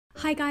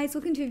Hi guys,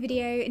 welcome to a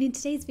video, and in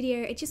today's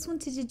video I just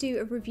wanted to do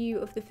a review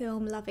of the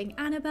film Loving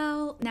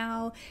Annabelle.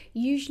 Now,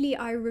 usually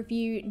I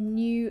review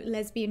new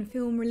lesbian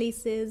film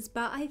releases,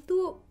 but I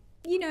thought,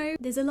 you know,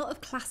 there's a lot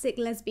of classic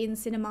lesbian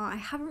cinema I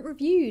haven't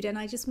reviewed, and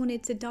I just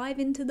wanted to dive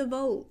into the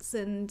vaults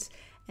and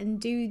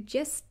do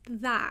just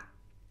that.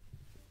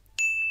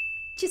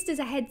 Just as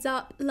a heads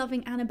up,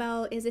 Loving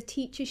Annabelle is a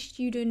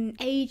teacher-student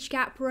age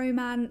gap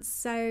romance,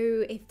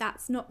 so if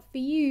that's not for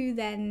you,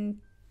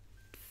 then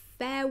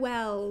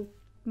farewell,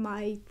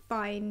 my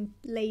fine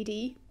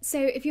lady. So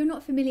if you're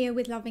not familiar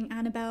with Loving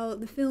Annabelle,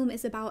 the film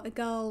is about a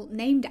girl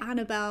named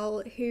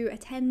Annabelle who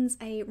attends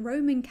a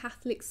Roman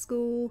Catholic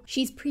school.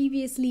 She's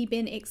previously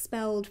been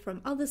expelled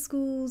from other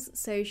schools,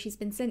 so she's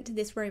been sent to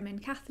this Roman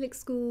Catholic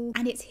school,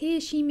 and it's here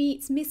she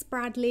meets Miss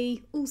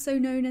Bradley, also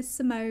known as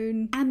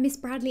Simone, and Miss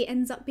Bradley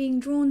ends up being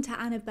drawn to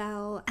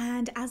Annabelle,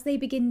 and as they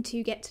begin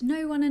to get to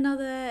know one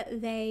another,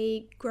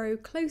 they grow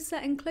closer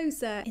and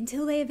closer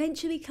until they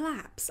eventually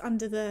collapse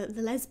under the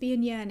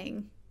lesbian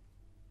yearning.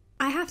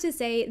 I have to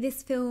say,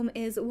 this film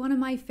is one of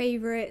my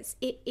favourites.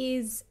 It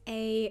is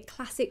a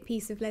classic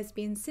piece of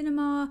lesbian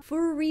cinema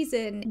for a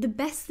reason. The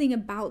best thing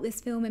about this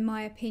film, in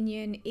my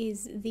opinion,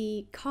 is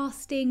the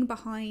casting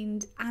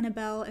behind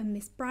Annabelle and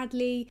Miss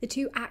Bradley. The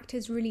two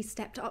actors really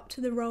stepped up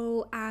to the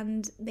role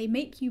and they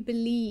make you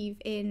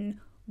believe in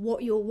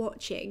what you're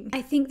watching.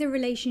 I think the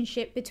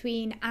relationship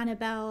between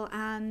Annabelle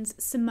and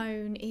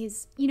Simone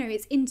is, you know,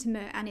 it's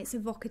intimate and it's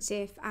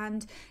evocative,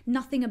 and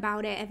nothing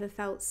about it ever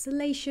felt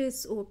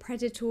salacious or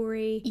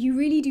predatory. You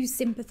really do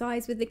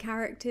sympathise with the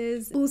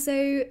characters.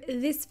 Also,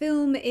 this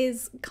film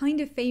is kind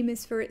of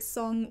famous for its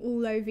song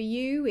All Over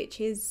You,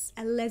 which is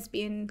a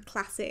lesbian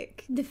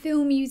classic. The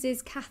film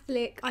uses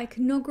Catholic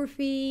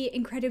iconography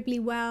incredibly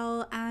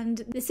well, and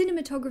the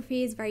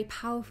cinematography is very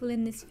powerful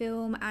in this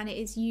film, and it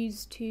is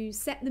used to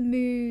set the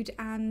mood,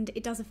 and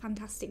it does a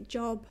fantastic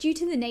job. Due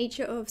to the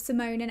nature of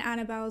Simone and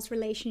Annabelle's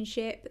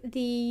relationship,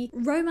 the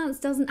romance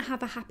doesn't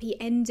have a happy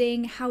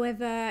ending.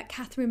 However,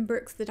 Catherine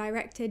Brooks, the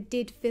director,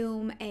 did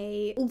film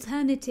an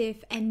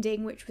alternative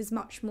ending which was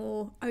much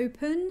more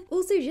open.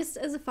 Also, just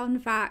as a fun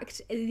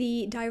fact,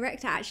 the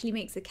director actually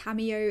makes a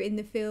cameo in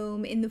the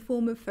film in the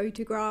form of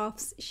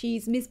photographs.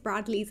 She's Miss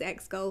Bradley's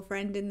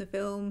ex-girlfriend in the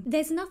film.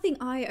 There's nothing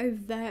I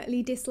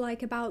overtly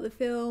dislike about the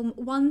film.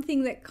 One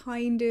thing that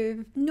kind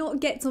of not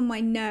gets on my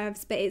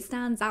nerves, but it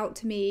stands out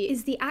to me,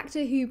 is the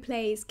actor who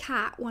plays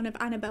Kat, one of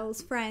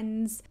Annabelle's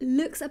friends,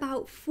 looks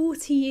about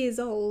 40 years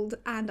old,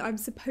 and I'm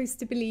supposed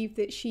to believe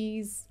that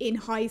she's in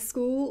high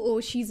school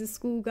or she's a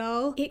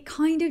schoolgirl. It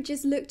kind of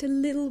just looked a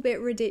little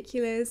bit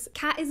ridiculous.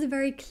 Kat is a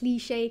very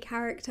cliche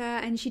character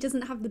and she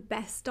doesn't have the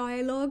best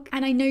dialogue,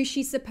 and I know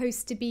she's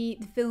supposed to be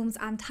the film's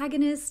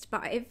antagonist,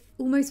 but I've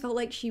almost felt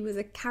like she was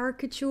a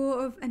caricature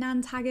of an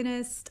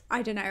antagonist.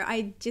 I don't know,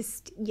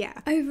 yeah.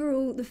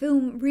 Overall, the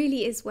film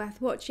really is worth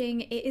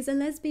watching. It is a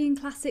lesbian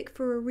classic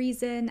for a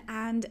reason,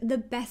 and the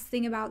best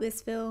thing about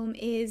this film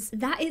is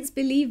that it's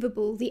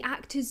believable. The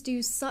actors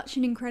do such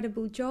an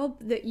incredible job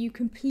that you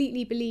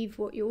completely believe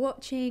what you're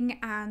watching,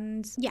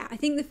 and yeah, I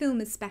think the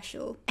film is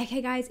special.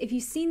 Okay guys, if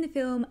you've seen the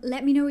film,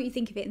 let me know what you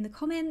think of it in the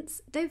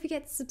comments. Don't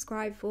forget to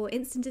subscribe for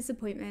instant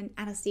disappointment,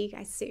 and I'll see you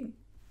guys soon.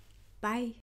 Bye.